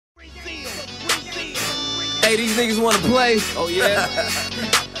Hey, these niggas wanna play? Oh yeah?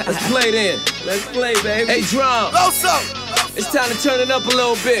 Let's play then. Let's play, baby. Hey, drum. It's time to turn it up a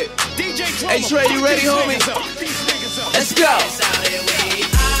little bit. Hey, Trey, you ready, homie? Let's go.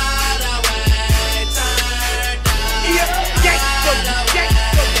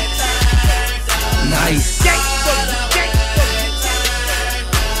 Nice.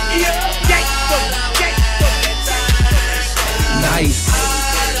 Nice.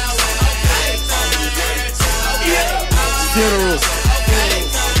 Funerals.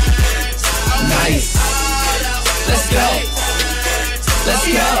 Nice. Let's go. Let's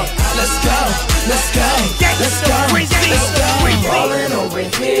go. Let's go. Let's go. Let's go. Let's go. Ballin' over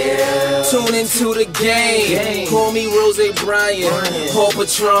here. Tune into the game. Call me Rose Bryant. Paul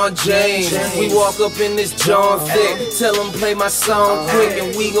Patron James. We walk up in this John thick. Tell them play my song quick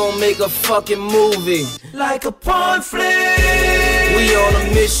and we gon' make a fucking movie. Like a pawn flick. We on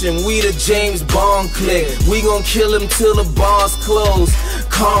a mission, we the James Bond clique. We gon' kill him till the bars close.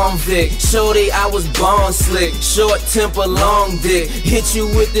 Convict, shorty, I was born slick. Short temper, long dick. Hit you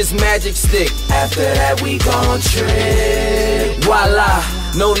with this magic stick. After that we gon' trip. Voila,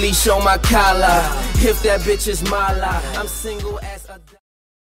 no leash on my collar. If that bitch is my lie, I'm single as a